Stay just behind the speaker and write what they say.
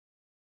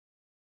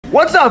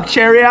What's up,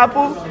 Cherry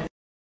Apple?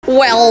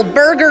 Well,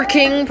 Burger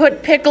King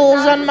put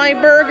pickles on my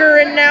burger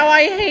and now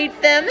I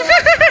hate them.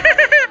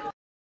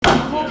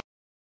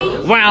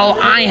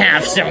 Well, I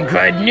have some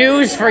good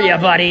news for you,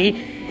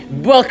 buddy.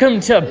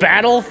 Welcome to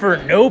Battle for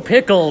No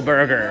Pickle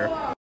Burger.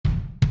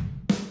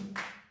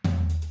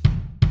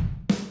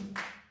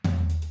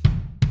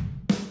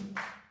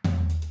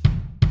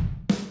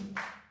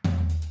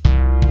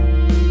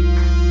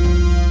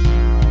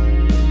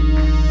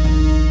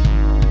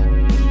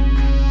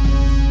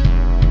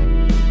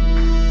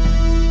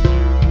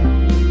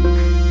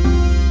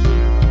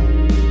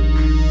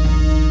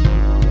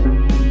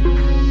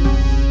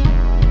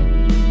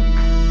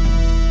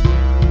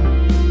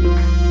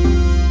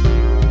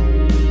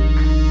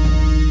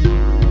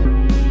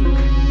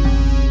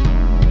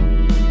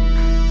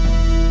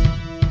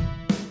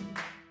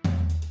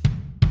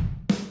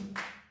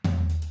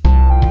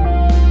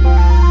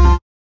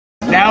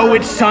 Now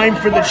it's time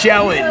for the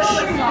challenge.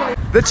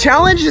 The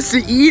challenge is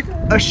to eat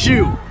a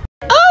shoe.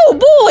 Oh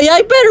boy,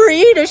 I better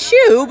eat a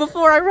shoe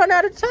before I run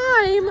out of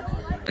time.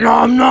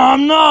 Nom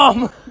nom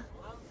nom!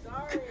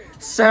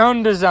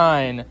 Sound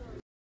design.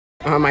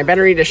 I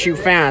better eat a shoe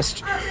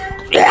fast.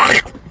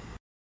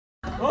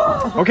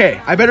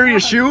 Okay, I better eat a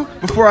shoe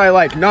before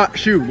I not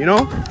shoe, you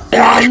know?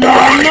 Nom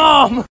nom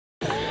nom!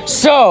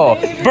 So,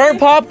 burnt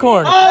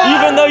popcorn,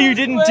 even though you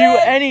didn't do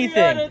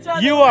anything,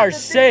 you are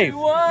safe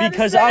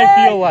because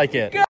I feel like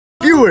it.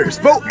 Viewers,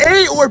 vote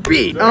A or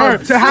B to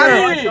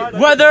have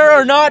whether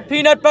or not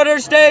peanut butter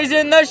stays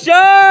in the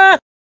show!